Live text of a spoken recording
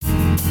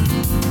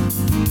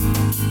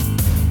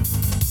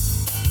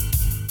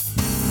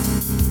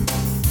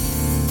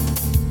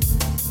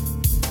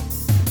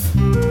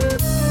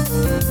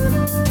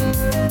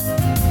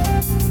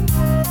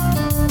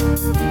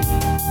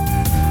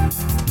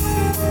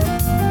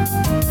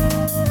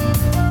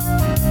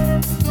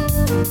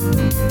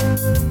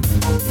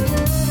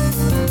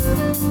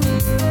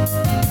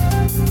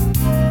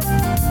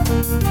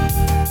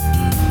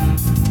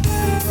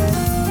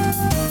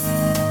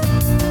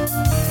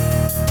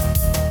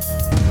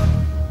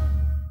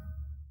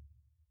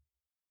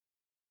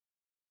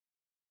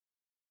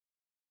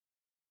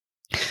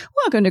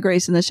Welcome to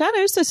Grace in the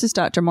Shadows. This is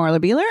Dr. Marla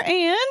Beeler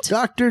and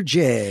Dr.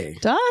 J.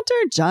 Dr.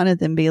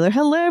 Jonathan Beeler.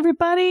 Hello,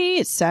 everybody.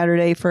 It's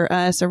Saturday for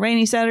us, a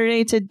rainy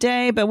Saturday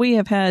today, but we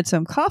have had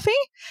some coffee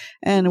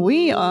and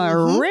we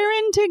are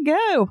raring to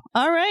go.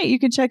 All right. You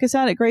can check us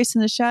out at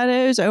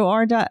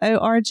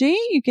graceintheshadows.or.org.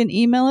 You can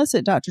email us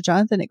at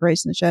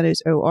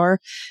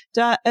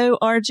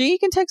drjonathan@graceintheshadows.or.org. You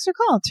can text or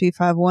call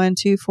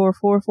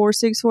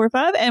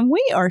 251-244-4645. And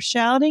we are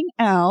shouting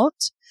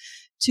out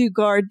to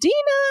Gardena,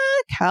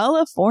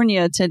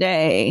 California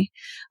today.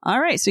 All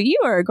right. So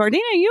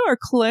Gardena, you are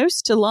close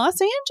to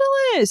Los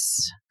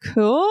Angeles.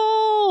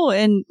 Cool.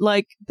 And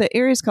like the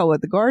area's called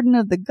what? The Garden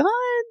of the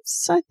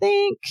Gods, I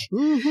think.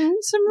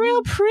 Some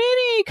real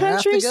pretty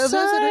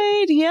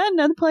countryside. Yeah.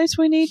 Another place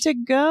we need to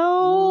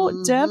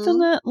go.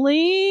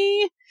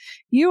 Definitely.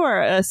 You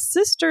are a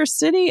sister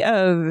city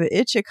of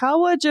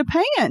Ichikawa,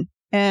 Japan.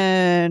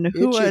 And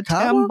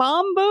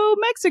Huatabambo,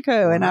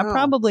 Mexico. Wow. And I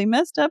probably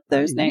messed up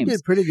those names. You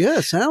did pretty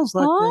good. Sounds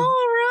like all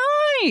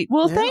right.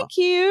 Well, thank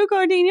you,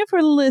 Gardena,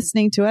 for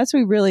listening to us.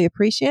 We really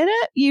appreciate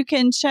it. You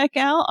can check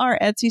out our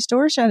Etsy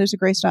store,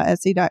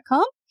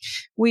 shadowsofgrace.etsy.com.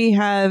 We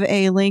have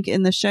a link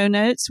in the show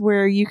notes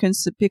where you can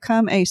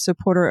become a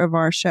supporter of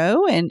our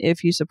show. And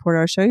if you support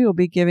our show, you'll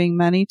be giving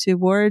money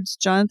towards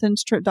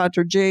Jonathan's trip,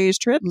 Dr. J's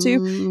trip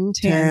to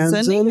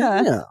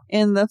Tanzania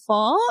in the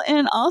fall.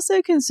 And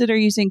also consider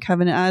using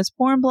Covenant Eyes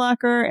Porn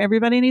Blocker.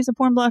 Everybody needs a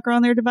porn blocker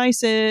on their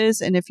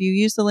devices. And if you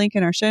use the link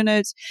in our show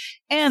notes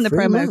and the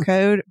promo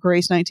code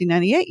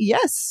GRACE1998,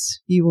 yes,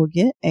 you will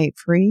get a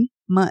free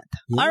month.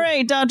 Yeah. All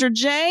right, Dr.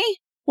 J.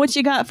 What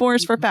you got for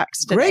us for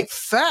facts today? Great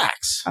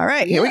facts. All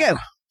right, here we go.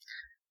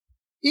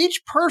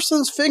 Each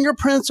person's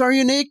fingerprints are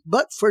unique,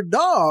 but for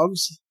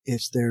dogs,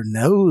 it's their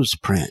nose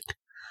print.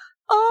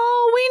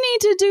 Oh, we need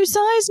to do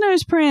size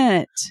nose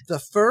print. The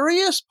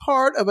furriest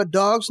part of a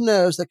dog's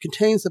nose that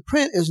contains the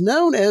print is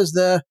known as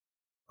the,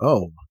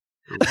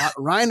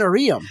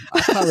 rhinarium.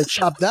 I'll probably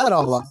chop that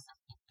all off.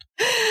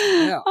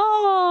 Yeah.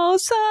 Oh,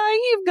 Si,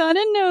 you've got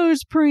a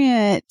nose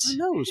print.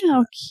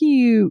 How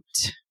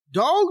cute.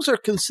 Dogs are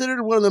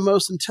considered one of the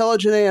most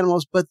intelligent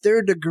animals, but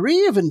their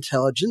degree of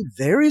intelligence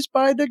varies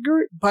by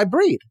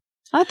breed.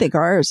 I think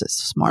ours is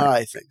smart.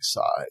 I think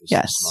so.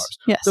 Yes.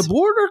 Yes. The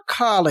Border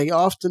Collie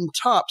often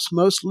tops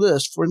most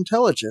lists for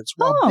intelligence,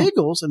 while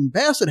Beagles and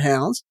Basset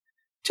Hounds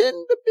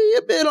tend to be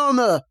a bit on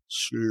the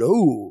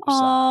slow side.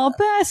 Oh,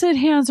 Basset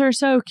Hounds are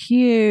so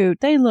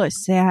cute. They look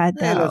sad,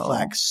 though. They look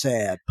like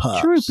sad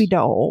pups. Droopy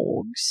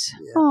dogs.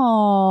 Yeah.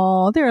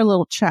 Oh, they're a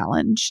little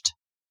challenged.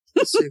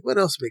 Let's see, what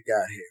else we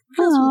got here?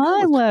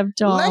 I love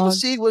dogs.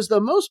 Legacy was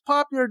the most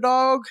popular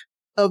dog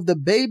of the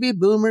baby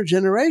boomer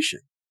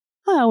generation.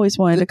 I always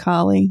wanted a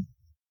collie.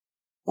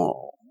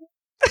 Oh.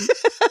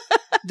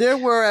 There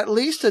were at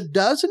least a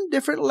dozen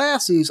different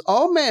Lassies,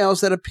 all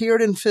males, that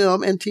appeared in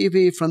film and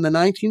TV from the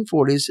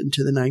 1940s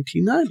into the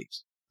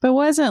 1990s. But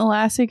wasn't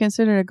Lassie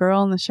considered a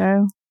girl in the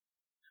show?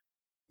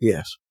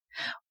 Yes.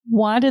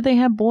 Why did they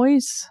have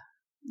boys?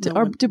 Do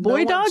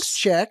boy dogs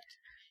checked?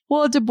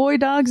 Well, do boy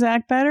dogs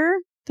act better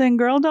than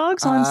girl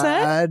dogs on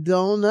set? I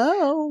don't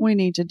know. We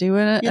need to do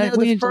it. We need to look that up.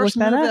 The first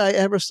movie I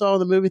ever saw in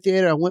the movie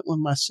theater, I went with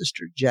my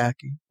sister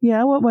Jackie.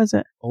 Yeah, what was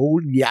it?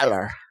 Old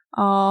Yeller.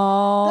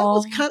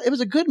 Oh, it was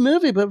a good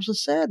movie, but it was a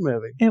sad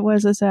movie. It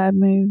was a sad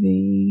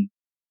movie.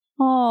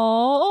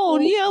 Oh,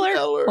 Old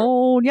Yeller.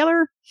 Old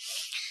Yeller.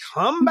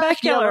 Come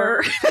back,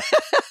 Yeller.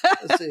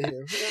 Let's see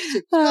here.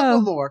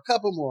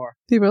 Couple more.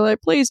 People are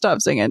like, please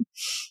stop singing.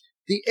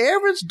 The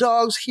average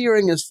dog's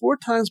hearing is 4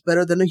 times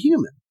better than a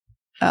human.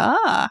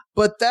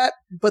 But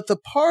the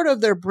part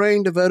of their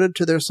brain devoted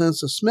to their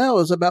sense of smell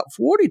is about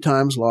 40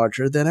 times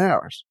larger than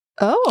ours.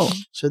 Oh.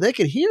 So they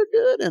can hear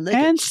good and they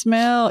can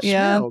smell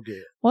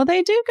good. Well,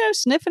 they do go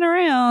sniffing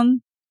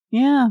around.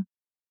 Yeah.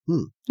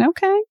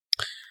 Okay.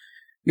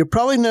 You'll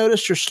probably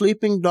notice your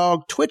sleeping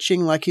dog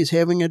twitching like he's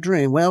having a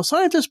dream. Well,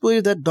 scientists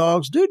believe that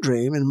dogs do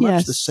dream in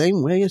much the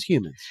same way as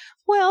humans.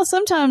 Well,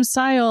 sometimes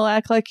Si will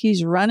act like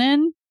he's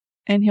running.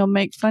 And he'll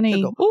make funny,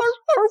 and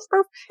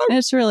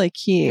it's really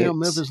cute. He'll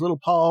move his little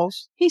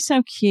paws. He's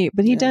so cute,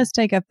 but he does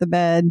take up the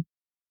bed.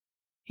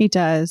 He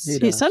does.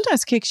 He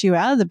sometimes kicks you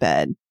out of the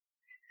bed.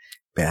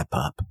 Bad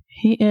pup.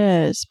 He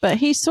is, but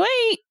he's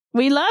sweet.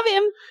 We love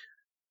him.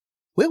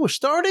 Well, we're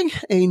starting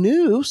a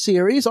new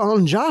series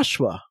on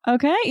Joshua.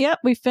 Okay, yep.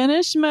 We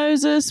finished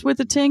Moses with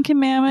the 10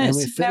 Commandments.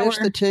 And we finished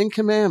the 10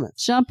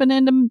 Commandments. Jumping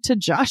into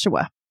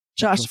Joshua.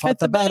 Joshua fought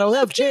the battle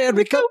of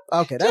Jericho.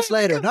 Okay, that's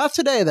later. Not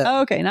today,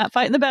 though. Okay, not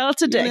fighting the battle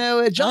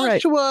today.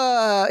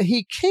 Joshua,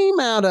 he came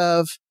out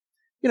of,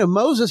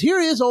 Moses. Here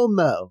is old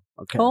Mo.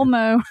 Okay. Old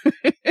Mo.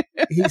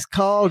 He's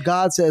called.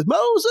 God says,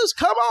 Moses,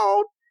 come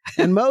on.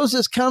 And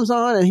Moses comes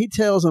on and he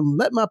tells him,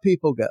 let my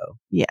people go.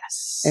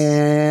 Yes.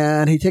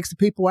 And he takes the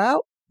people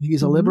out.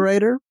 He's a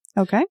liberator.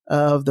 Okay.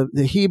 Of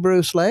the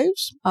Hebrew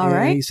slaves. All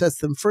right. He sets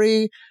them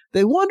free.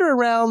 They wander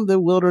around the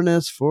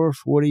wilderness for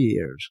 40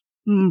 years.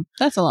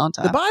 That's a long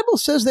time. The Bible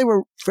says they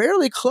were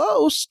fairly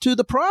close to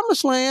the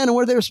promised land and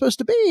where they were supposed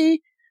to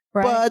be,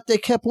 Right. But they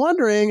kept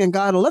wondering, and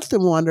God let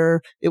them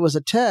wonder. It was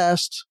a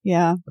test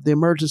of the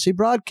emergency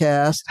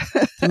broadcast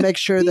to make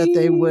sure that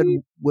they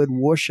would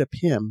worship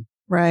him.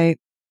 Right.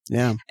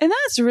 Yeah. And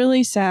that's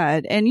really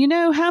sad. And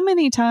how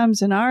many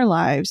times in our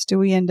lives do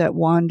we end up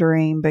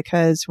wandering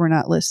because we're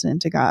not listening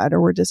to God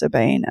or we're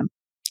disobeying him?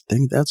 I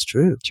think that's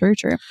true. True.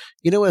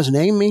 You know what his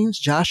name means,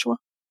 Joshua?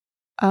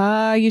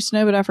 I used to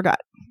know, but I forgot.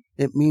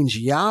 It means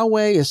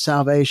Yahweh is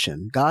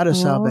salvation. God is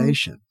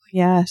salvation.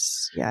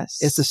 Yes.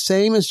 It's the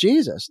same as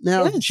Jesus.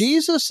 Now,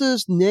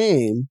 Jesus's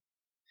name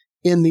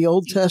in the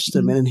Old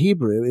Testament in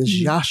Hebrew is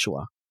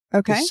Joshua.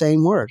 Okay. The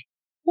same word.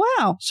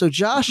 Wow. So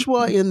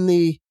Joshua in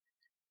the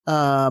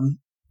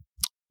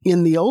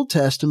Old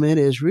Testament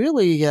is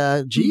really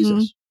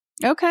Jesus.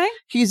 Okay.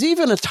 He's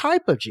even a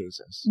type of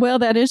Jesus. Well,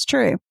 that is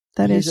true.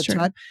 That is true.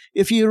 Type.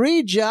 If you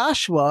read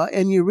Joshua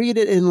and you read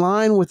it in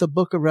line with the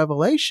book of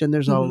Revelation,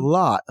 there's a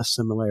lot of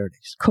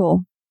similarities.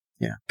 Cool.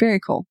 Yeah. Very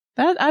cool.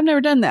 I've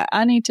never done that.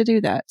 I need to do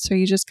that. So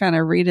you just kind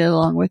of read it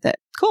along with it.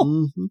 Cool.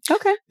 Mm-hmm.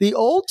 Okay. The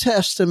Old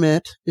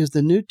Testament is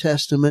the New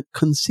Testament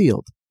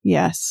concealed.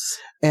 Yes.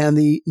 And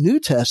the New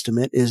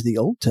Testament is the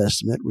Old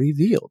Testament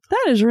revealed.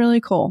 That is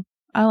really cool.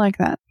 I like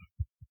that.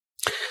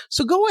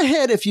 So go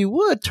ahead, if you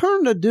would,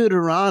 turn to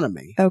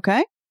Deuteronomy.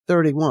 Okay.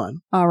 31.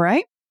 All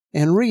right.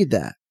 And read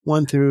that.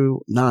 1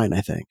 through 9,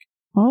 I think.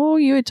 Oh,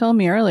 you had told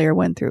me earlier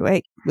 1 through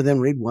 8. But then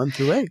read 1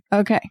 through 8.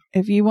 Okay.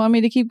 If you want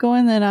me to keep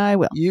going, then I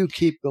will. You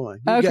keep going.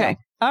 Okay.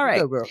 All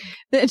right. Go, girl.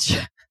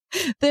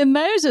 Then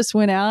Moses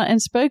went out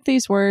and spoke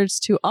these words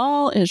to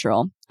all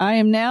Israel. I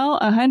am now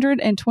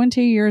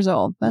 120 years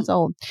old. That's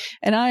old.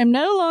 And I am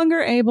no longer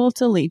able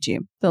to lead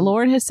you. The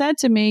Lord has said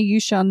to me, you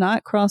shall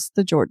not cross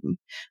the Jordan.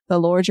 The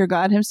Lord your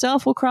God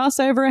himself will cross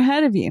over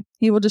ahead of you.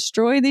 He will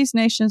destroy these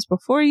nations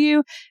before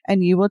you,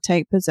 and you will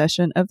take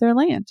possession of their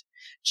land.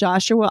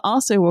 Joshua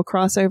also will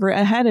cross over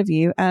ahead of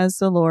you, as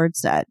the Lord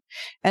said.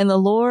 And the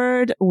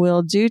Lord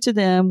will do to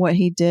them what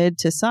he did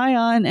to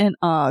Sihon and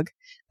Og,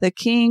 the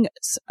kings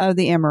of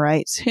the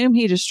Amorites, whom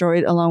he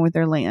destroyed along with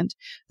their land.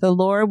 The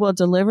Lord will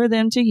deliver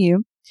them to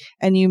you,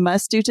 and you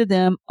must do to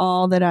them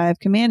all that I have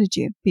commanded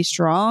you. Be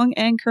strong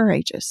and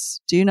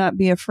courageous. Do not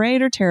be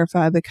afraid or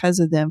terrified because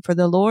of them, for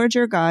the Lord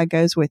your God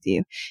goes with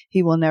you.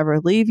 He will never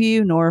leave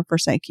you nor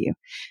forsake you.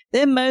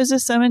 Then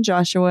Moses summoned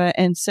Joshua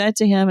and said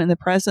to him in the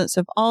presence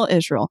of all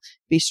Israel,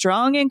 be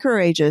strong and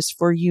courageous,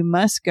 for you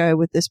must go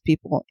with this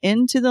people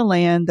into the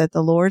land that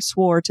the Lord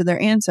swore to their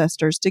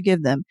ancestors to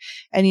give them,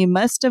 and you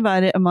must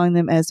divide it among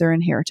them as their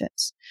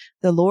inheritance.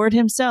 The Lord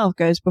himself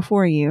goes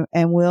before you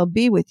and will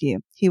be with you.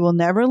 He will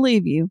never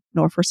leave you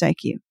nor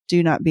forsake you.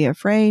 Do not be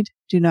afraid.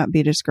 Do not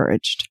be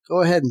discouraged.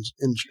 Go ahead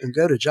and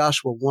go to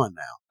Joshua 1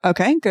 now.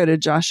 Okay, go to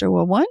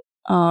Joshua 1.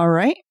 All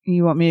right.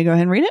 You want me to go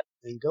ahead and read it?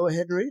 Then go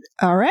ahead and read it.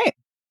 All right.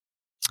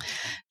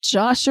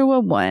 Joshua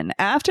 1.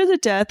 After the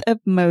death of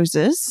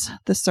Moses,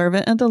 the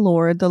servant of the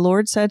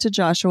Lord said to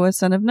Joshua,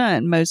 son of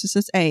Nun,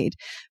 Moses' aide,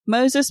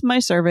 Moses, my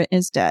servant,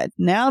 is dead.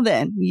 Now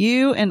then,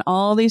 you and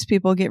all these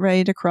people get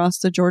ready to cross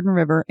the Jordan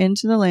River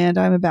into the land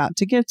I am about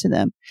to give to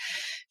them,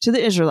 to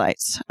the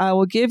Israelites. I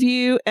will give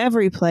you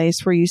every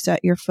place where you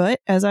set your foot,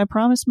 as I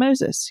promised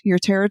Moses. Your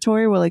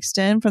territory will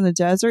extend from the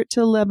desert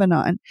to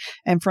Lebanon,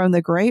 and from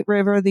the great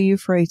river, the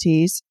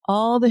Euphrates,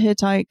 all the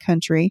Hittite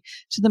country,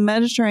 to the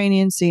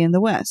Mediterranean Sea in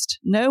the west.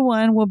 No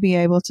one will be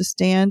able to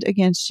stand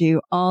against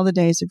you all the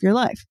days of your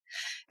life.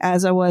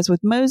 As I was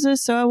with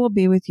Moses, so I will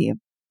be with you.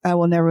 I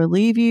will never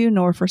leave you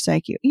nor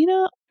forsake you.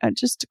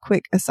 Just a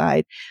quick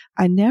aside.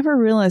 I never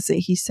realized that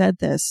he said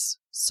this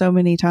so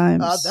many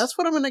times. That's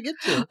what I'm going to get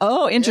to.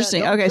 Oh,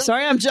 interesting. Okay.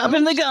 Sorry, I'm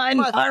jumping the gun.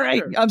 All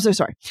right. I'm so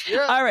sorry.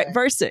 All right.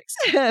 Verse 6.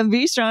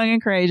 Be strong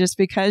and courageous,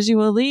 because you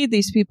will lead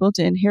these people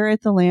to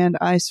inherit the land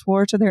I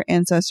swore to their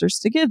ancestors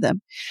to give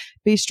them.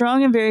 Be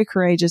strong and very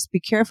courageous. Be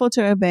careful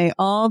to obey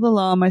all the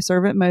law my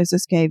servant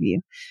Moses gave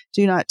you.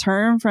 Do not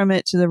turn from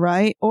it to the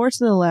right or to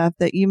the left,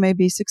 that you may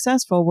be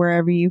successful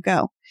wherever you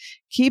go.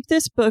 Keep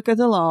this book of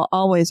the law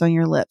always on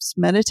your lips.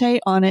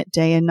 Meditate on it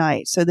day and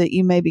night, so that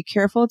you may be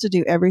careful to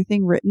do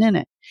everything written in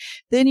it.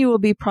 Then you will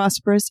be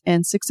prosperous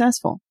and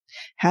successful.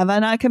 Have I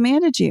not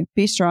commanded you?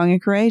 Be strong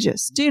and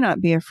courageous. Do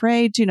not be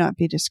afraid. Do not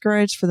be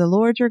discouraged, for the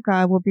Lord your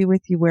God will be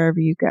with you wherever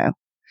you go.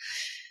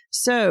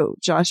 So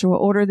Joshua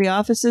ordered the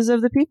offices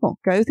of the people.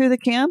 Go through the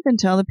camp and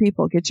tell the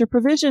people, get your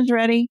provisions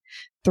ready.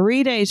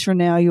 3 days from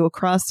now, you will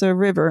cross the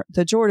river,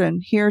 the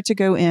Jordan, here to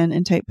go in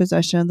and take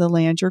possession of the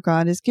land your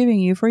God is giving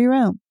you for your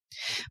own.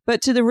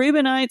 But to the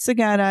Reubenites, the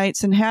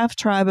Gadites, and half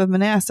tribe of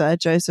Manasseh,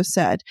 Joseph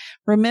said,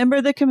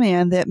 remember the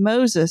command that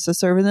Moses, the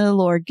servant of the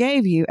Lord,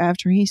 gave you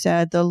after he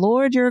said, the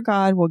Lord your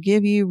God will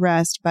give you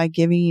rest by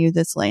giving you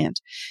this land.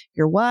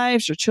 Your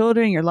wives, your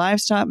children, your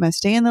livestock must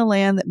stay in the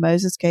land that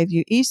Moses gave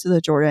you east of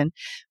the Jordan,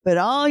 but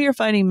all your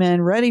fighting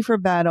men ready for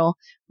battle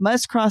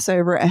must cross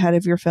over ahead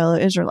of your fellow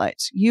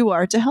Israelites. You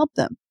are to help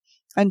them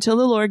until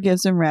the Lord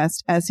gives them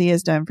rest, as he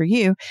has done for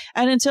you,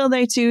 and until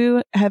they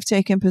too have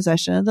taken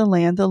possession of the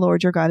land the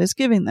Lord your God is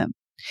giving them.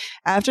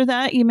 After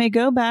that, you may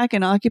go back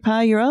and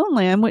occupy your own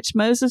land, which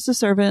Moses, the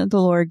servant of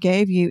the Lord,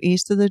 gave you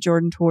east of the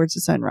Jordan towards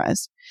the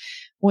sunrise.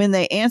 Then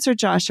they answered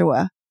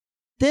Joshua,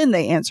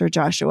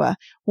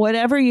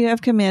 whatever you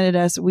have commanded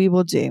us, we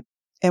will do.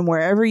 And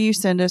wherever you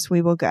send us,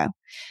 we will go.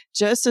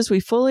 Just as we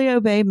fully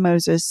obeyed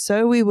Moses,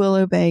 so we will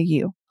obey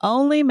you.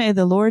 Only may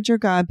the Lord your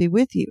God be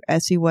with you,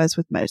 as he was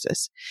with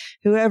Moses.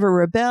 Whoever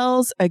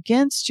rebels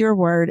against your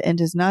word and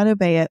does not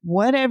obey it,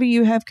 whatever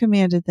you have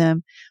commanded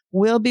them,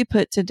 will be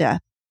put to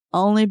death.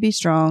 Only be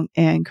strong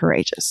and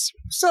courageous.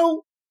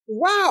 So,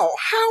 wow,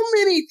 how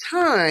many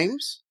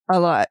times? A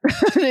lot.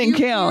 I didn't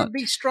count.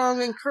 Be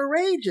strong and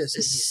courageous.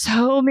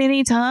 So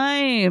many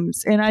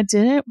times. And I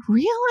didn't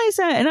realize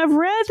that. And I've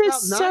read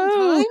this 9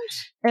 times?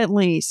 At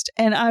least.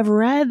 And I've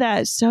read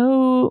that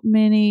so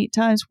many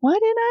times. Why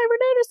didn't I ever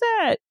notice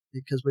that?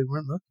 Because we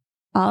weren't looking.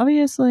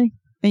 Obviously.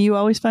 And you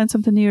always find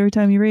something new every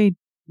time you read.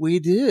 We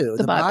do.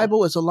 The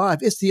Bible is alive.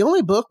 It's the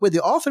only book where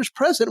the author's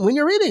present when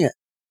you're reading it.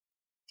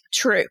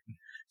 True.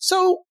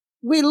 So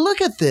we look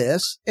at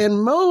this,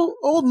 and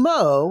old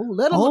Mo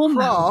led them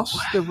across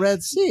the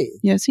Red Sea.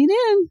 Yes, he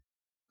did.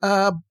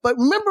 But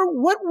remember,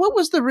 what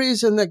was the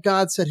reason that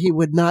God said he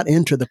would not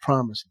enter the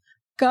promised land?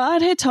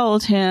 God had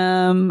told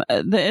him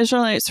the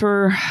Israelites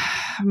were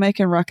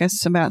making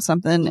ruckus about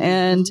something,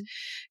 and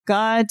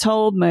God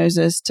told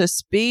Moses to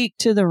speak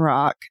to the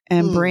rock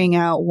and bring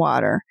out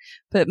water.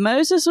 But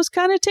Moses was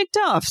kind of ticked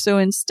off. So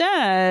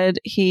instead,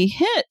 he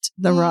hit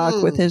the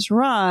rock with his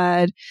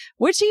rod,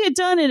 which he had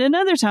done it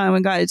another time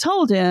when God had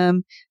told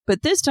him.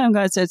 But this time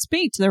God said,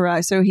 speak to the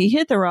rock. So he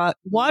hit the rock.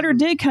 Water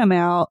did come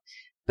out,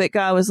 but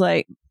God was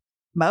like,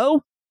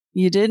 Mo,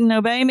 you didn't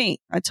obey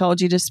me. I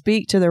told you to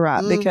speak to the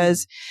rock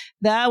because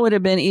that would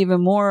have been even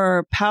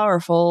more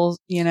powerful,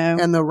 you know.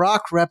 And the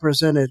rock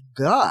represented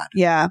God.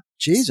 Yeah.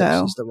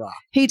 Jesus is the rock.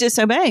 He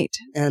disobeyed.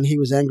 And he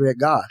was angry at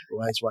God.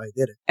 Well, that's why he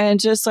did it. And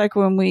just like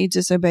when we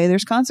disobey,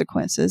 there's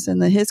consequences.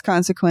 And his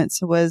consequence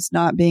was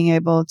not being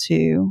able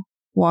to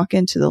walk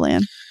into the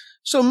land.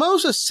 So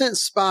Moses sent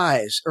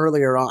spies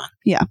earlier on.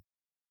 Yeah.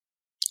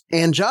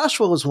 And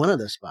Joshua was one of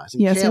those spies.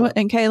 And yes, Caleb.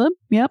 And Caleb.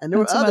 Yep. And there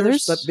were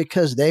others, but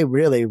because they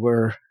really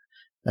were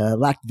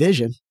lacked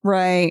vision.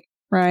 Right.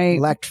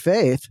 Lacked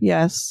faith.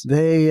 Yes.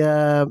 They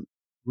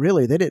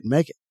they didn't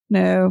make it.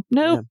 No.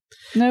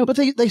 But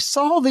they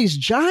saw these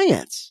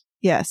giants.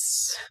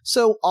 Yes.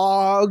 So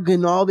Og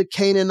and all the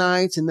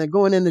Canaanites, and they're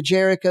going into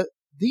Jericho.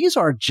 These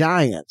are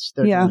giants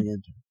they're going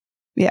into.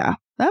 Yeah.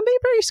 That'd be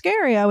pretty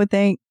scary, I would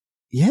think.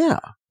 Yeah.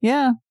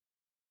 Yeah.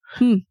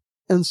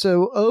 And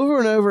so over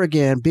and over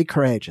again, be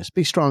courageous,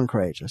 be strong,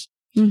 courageous.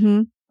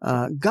 Mm-hmm.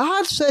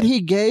 God said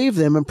he gave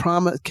them and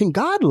promised. Can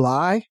God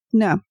lie?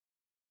 No.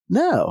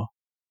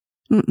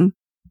 Mm-mm.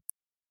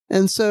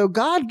 And so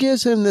God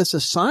gives him this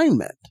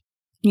assignment.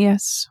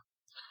 Yes.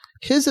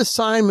 His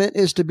assignment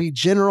is to be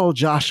General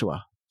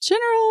Joshua.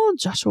 General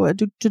Joshua.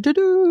 Do.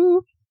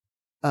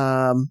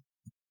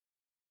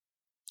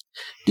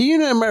 Do you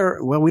remember?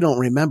 Well, we don't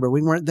remember.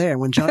 We weren't there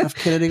when John F.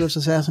 Kennedy was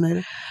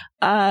assassinated.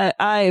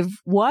 I've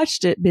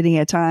watched it many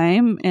a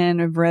time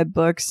and I've read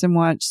books and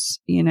watched,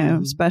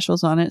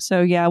 specials on it.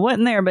 So yeah, I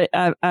wasn't there, but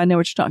I know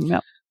what you're talking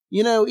about.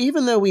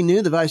 Even though we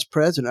knew the vice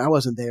president, I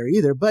wasn't there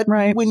either. But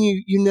when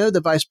you know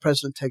the vice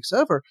president takes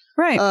over,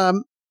 right?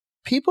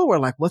 People were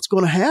like, "What's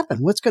going to happen?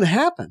 What's going to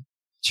happen?"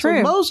 True.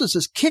 So Moses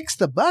just kicks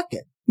the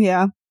bucket.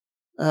 Yeah.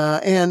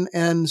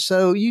 And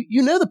so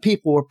the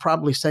people were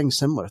probably saying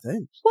similar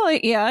things. Well,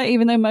 yeah,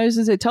 even though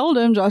Moses had told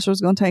them Joshua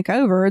was going to take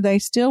over, they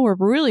still were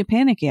really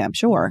panicky, I'm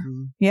sure.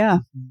 Mm-hmm. Yeah.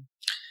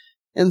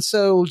 And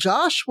so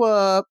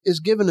Joshua is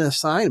given an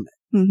assignment.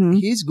 Mm-hmm.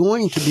 He's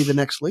going to be the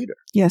next leader.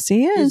 Yes,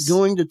 he is. He's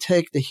going to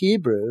take the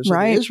Hebrews, or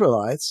the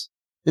Israelites,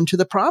 into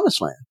the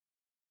promised land.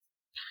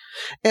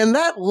 And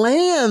that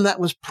land that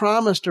was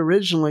promised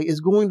originally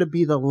is going to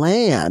be the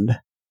land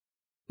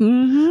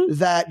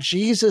that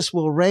Jesus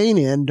will reign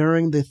in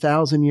during the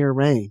 1,000-year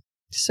reign.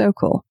 So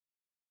cool.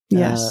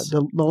 Yes.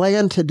 The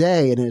land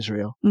today in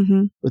Israel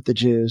with the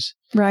Jews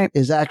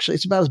is actually,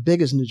 it's about as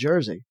big as New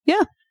Jersey.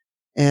 Yeah.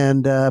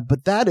 And,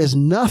 but that is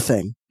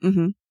nothing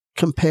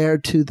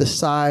compared to the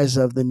size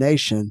of the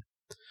nation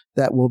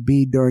that will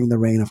be during the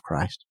reign of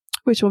Christ.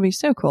 Which will be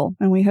so cool.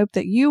 And we hope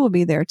that you will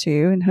be there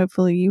too. And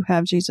hopefully you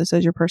have Jesus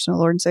as your personal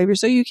Lord and Savior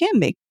so you can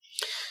be.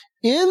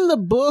 In the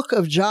book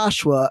of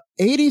Joshua,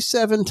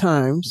 87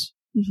 times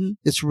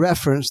it's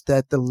referenced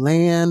that the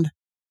land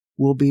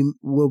will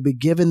be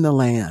given the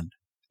land.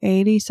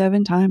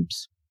 87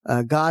 times.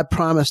 God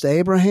promised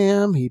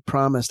Abraham. He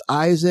promised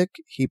Isaac.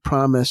 He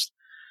promised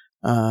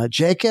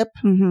Jacob.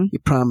 He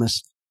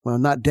promised, well,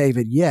 not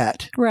David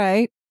yet.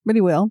 Right. But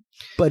he will.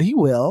 But he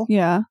will.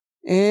 Yeah.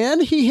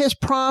 And he has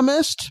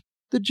promised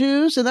the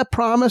Jews, and that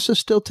promise is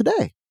still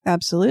today.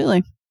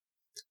 Absolutely.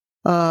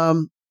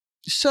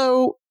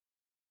 So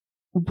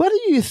what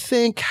do you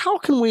think? How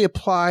can we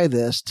apply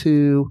this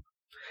to,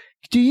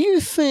 do you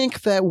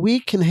think that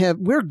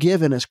we're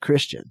given as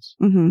Christians,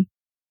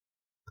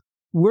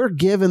 we're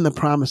given the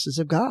promises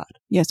of God.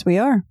 Yes, we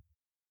are.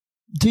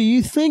 Do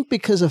you think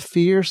because of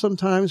fear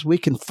sometimes we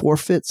can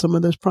forfeit some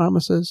of those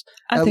promises?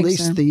 At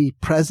least the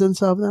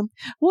presence of them?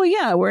 Well,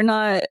 yeah,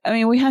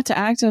 we have to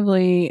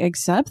actively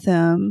accept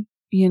them,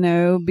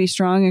 be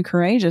strong and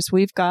courageous.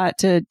 We've got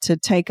to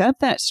take up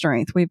that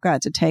strength. We've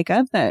got to take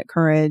up that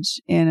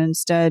courage. And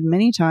instead,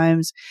 many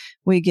times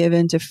we give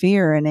into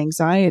fear and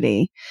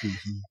anxiety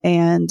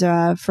and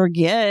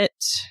forget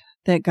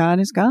that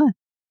God is God.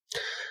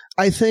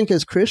 I think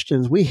as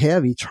Christians, we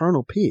have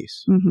eternal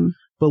peace.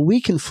 But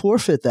we can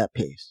forfeit that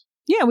peace.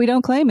 Yeah, we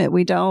don't claim it.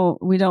 We don't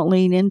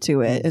lean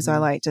into it, as I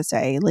like to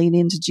say, lean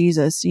into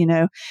Jesus.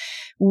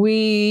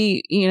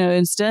 We,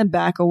 instead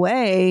back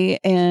away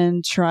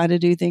and try to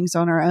do things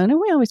on our own.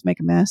 And we always make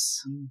a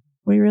mess.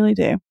 We really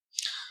do.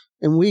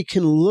 And we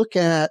can look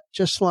at,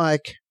 just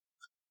like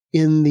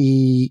in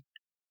the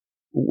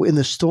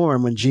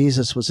storm, when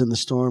Jesus was in the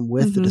storm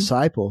with the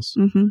disciples,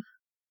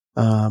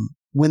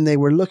 when they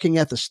were looking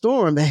at the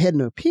storm, they had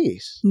no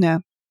peace.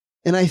 No.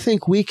 And I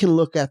think we can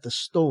look at the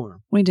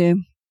storm. We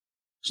do.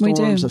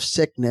 Storms of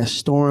sickness,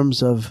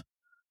 storms of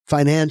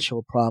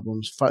financial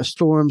problems,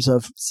 storms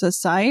of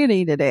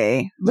society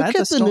today. Look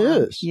at the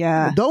news.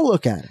 Yeah. Don't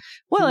look at it.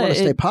 Well, you want to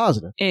stay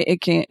positive.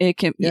 It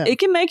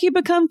can make you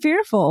become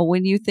fearful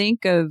when you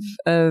think of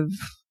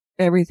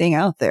everything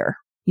out there,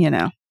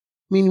 I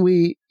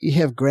mean, you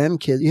have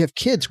grandkids, you have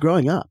kids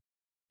growing up.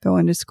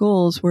 Going to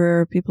schools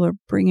where people are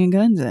bringing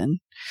guns in.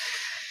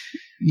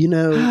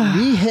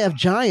 We have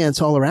giants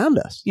all around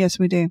us. Yes,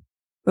 we do.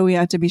 But we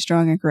have to be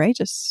strong and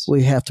courageous.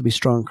 We have to be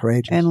strong and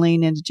courageous. And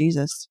lean into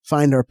Jesus.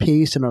 Find our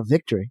peace and our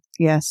victory.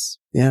 Yes.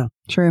 Yeah.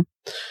 True.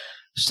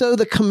 So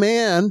the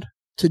command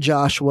to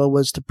Joshua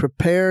was to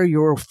prepare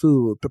your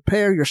food,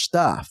 prepare your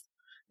stuff.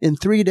 In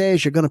 3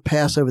 days, you're going to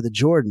pass over the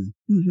Jordan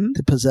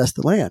to possess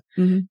the land.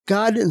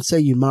 God didn't say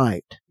you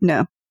might.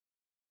 No.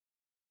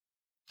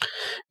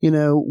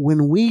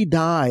 When we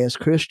die as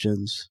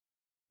Christians,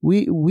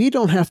 we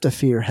don't have to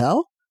fear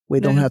hell. We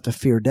don't have to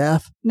fear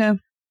death. No.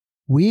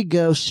 We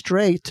go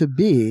straight to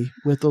be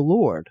with the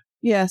Lord.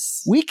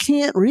 Yes. We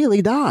can't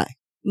really die.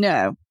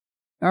 No.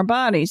 Our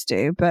bodies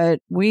do, but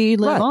we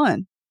live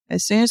on.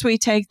 As soon as we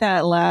take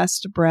that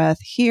last breath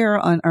here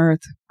on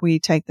earth, we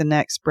take the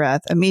next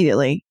breath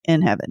immediately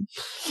in heaven.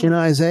 In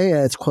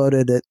Isaiah, it's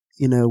quoted that,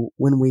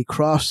 when we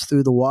cross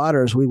through the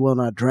waters, we will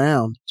not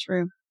drown.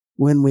 True.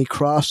 When we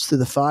cross through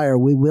the fire,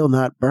 we will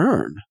not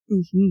burn.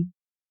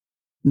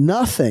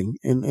 Nothing,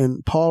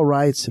 and Paul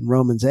writes in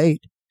Romans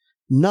 8,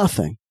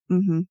 nothing,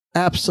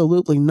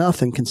 absolutely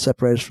nothing can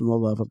separate us from the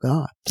love of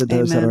God to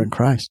those that are in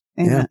Christ.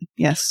 Amen.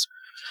 Yeah. Yes.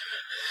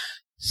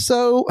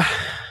 So,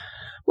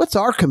 what's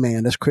our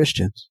command as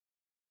Christians?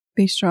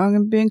 Be strong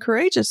and being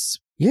courageous.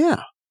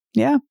 Yeah.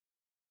 Yeah.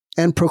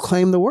 And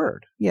proclaim the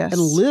word. Yes.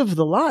 And live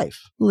the life.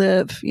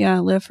 Live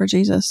for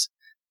Jesus.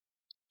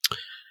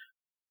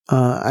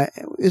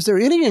 Is there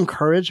any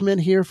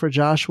encouragement here for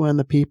Joshua and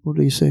the people,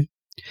 do you see?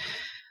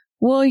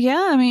 Well,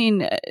 yeah, I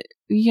mean,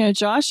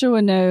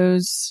 Joshua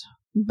knows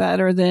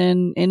better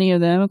than any of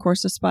them. Of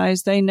course, the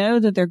spies, they know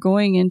that they're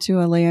going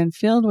into a land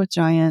filled with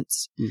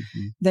giants.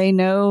 They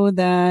know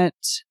that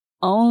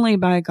only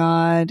by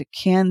God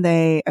can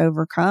they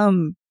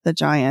overcome the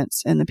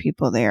giants and the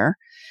people there.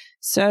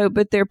 So,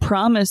 but they're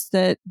promised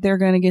that they're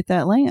going to get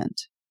that land.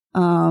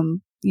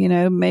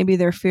 Maybe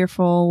they're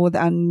fearful.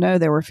 I know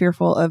they were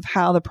fearful of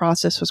how the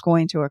process was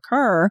going to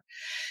occur,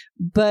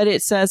 but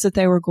it says that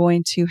they were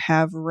going to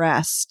have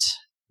rest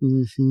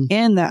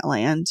in that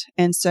land.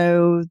 And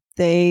so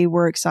they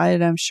were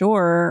excited, I'm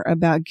sure,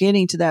 about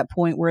getting to that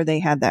point where they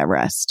had that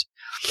rest.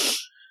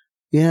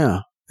 Yeah.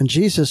 And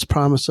Jesus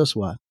promised us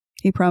what?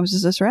 He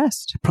promises us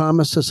rest. He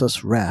promises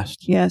us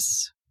rest.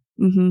 Yes.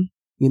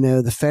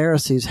 The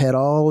Pharisees had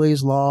all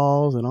these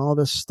laws and all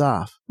this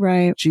stuff.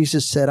 Right.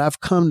 Jesus said, I've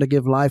come to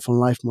give life and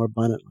life more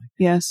abundantly.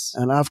 Yes.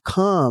 And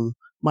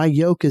my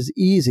yoke is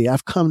easy.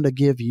 I've come to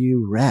give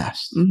you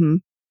rest.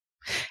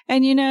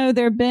 And,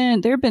 there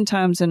have been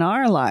times in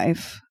our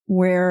life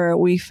where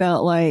we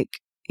felt like,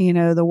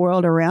 the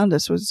world around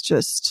us was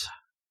just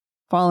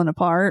falling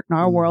apart and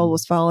our world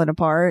was falling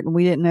apart and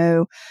we didn't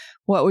know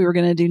what we were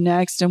going to do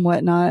next and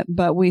whatnot.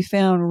 But we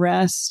found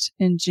rest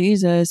in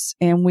Jesus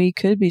and we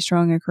could be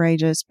strong and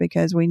courageous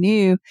because we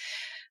knew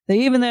that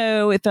even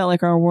though it felt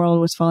like our world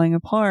was falling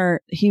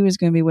apart, he was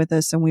going to be with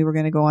us and we were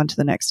going to go on to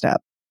the next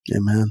step.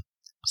 Amen.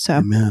 So,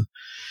 amen.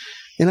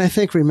 And I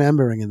think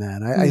remembering in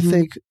that, I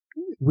think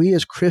we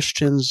as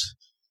Christians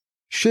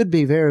should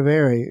be very,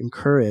 very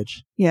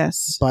encouraged.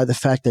 Yes. By the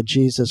fact that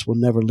Jesus will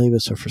never leave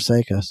us or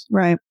forsake us.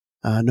 Right.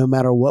 No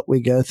matter what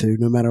we go through,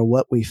 no matter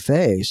what we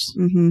face.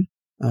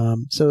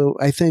 So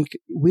I think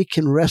we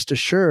can rest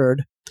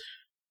assured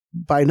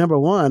by number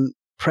one,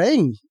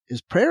 prayer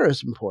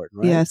is important,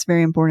 right? Yeah, it's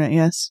very important.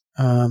 Yes.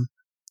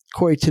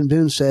 Corrie ten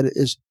Boom said,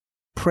 is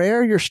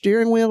prayer your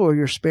steering wheel or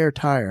your spare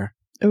tire?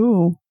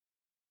 Oh.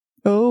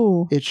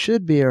 It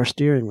should be our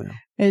steering wheel.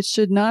 It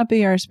should not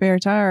be our spare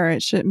tire.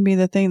 It shouldn't be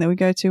the thing that we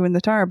go to when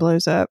the tire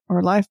blows up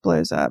or life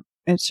blows up.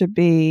 It should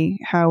be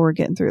how we're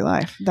getting through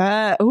life.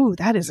 That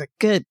is a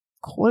good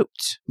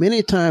quote.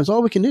 Many times,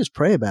 all we can do is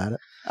pray about it.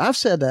 I've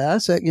said that. I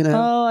said,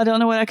 oh, I don't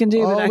know what I can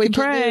do, but I can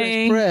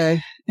pray.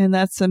 Pray. And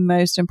that's the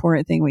most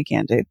important thing we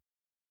can do.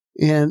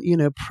 And,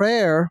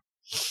 prayer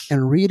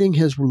and reading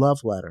his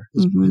love letter,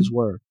 his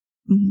word,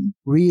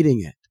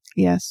 reading it.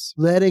 Yes.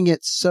 Letting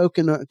it soak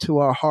into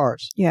our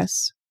hearts.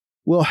 Yes.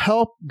 Will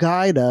help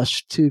guide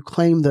us to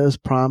claim those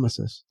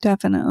promises.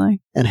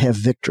 Definitely. And have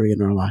victory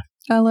in our life.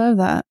 I love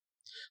that.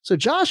 So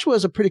Joshua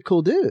is a pretty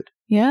cool dude.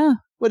 Yeah.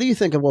 What do you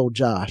think of old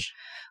Josh?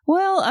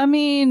 Well, I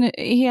mean,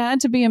 he had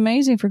to be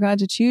amazing for God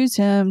to choose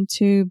him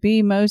to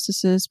be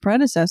Moses'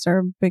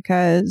 predecessor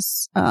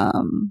because,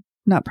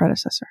 not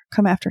predecessor,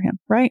 come after him,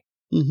 right?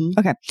 Mm-hmm.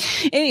 Okay.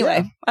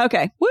 Anyway. Yeah.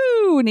 Okay.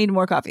 Woo! Need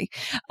more coffee.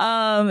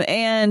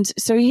 And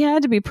so he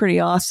had to be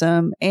pretty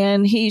awesome.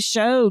 And he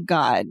showed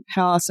God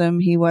how awesome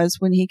he was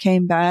when he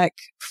came back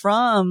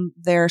from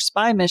their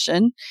spy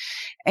mission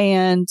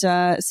and,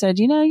 said,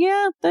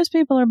 yeah, those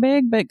people are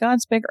big, but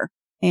God's bigger.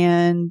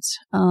 And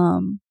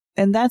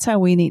that's how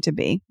we need to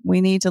be.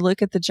 We need to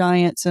look at the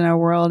giants in our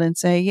world and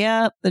say,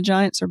 yeah, the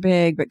giants are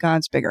big, but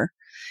God's bigger.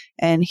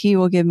 And he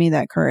will give me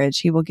that courage.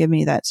 He will give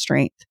me that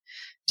strength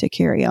to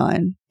carry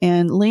on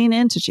and lean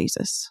into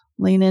Jesus,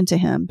 lean into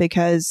him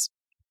because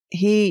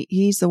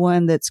he's the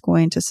one that's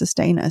going to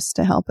sustain us,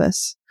 to help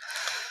us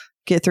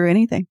get through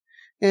anything.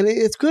 And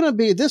it's going to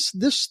be this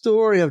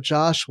story of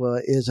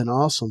Joshua is an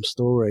awesome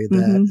story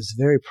that is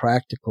very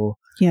practical.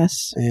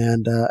 Yes.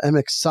 And I'm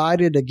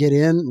excited to get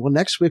in. Well,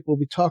 next week we'll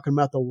be talking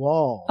about the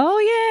wall.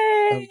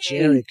 Oh, yay. Of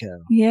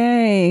Jericho.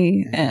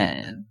 Yay.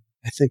 And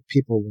I think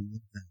people will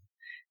love that.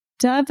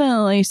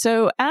 Definitely.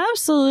 So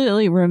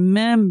absolutely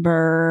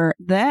remember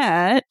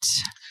that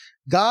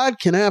God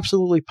can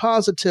absolutely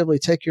positively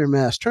take your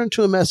mess, turn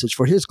to a message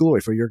for his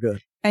glory, for your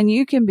good. And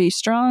you can be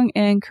strong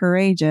and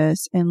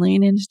courageous and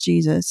lean into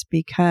Jesus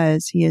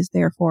because he is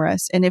there for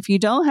us. And if you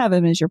don't have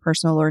him as your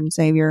personal Lord and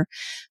Savior,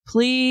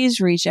 please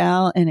reach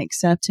out and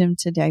accept him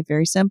today.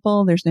 Very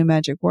simple. There's no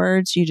magic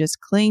words. You just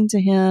cling to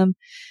him,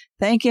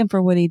 thank him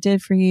for what he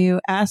did for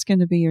you, ask him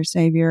to be your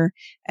Savior,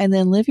 and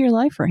then live your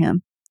life for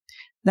him.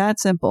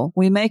 That simple.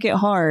 We make it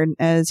hard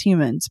as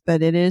humans,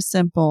 but it is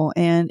simple.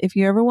 And if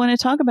you ever want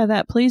to talk about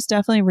that, please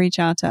definitely reach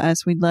out to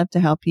us. We'd love to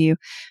help you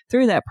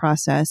through that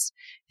process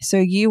so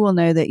you will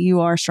know that you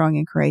are strong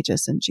and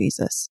courageous in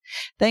Jesus.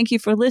 Thank you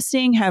for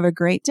listening. Have a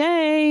great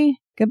day.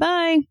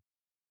 Goodbye.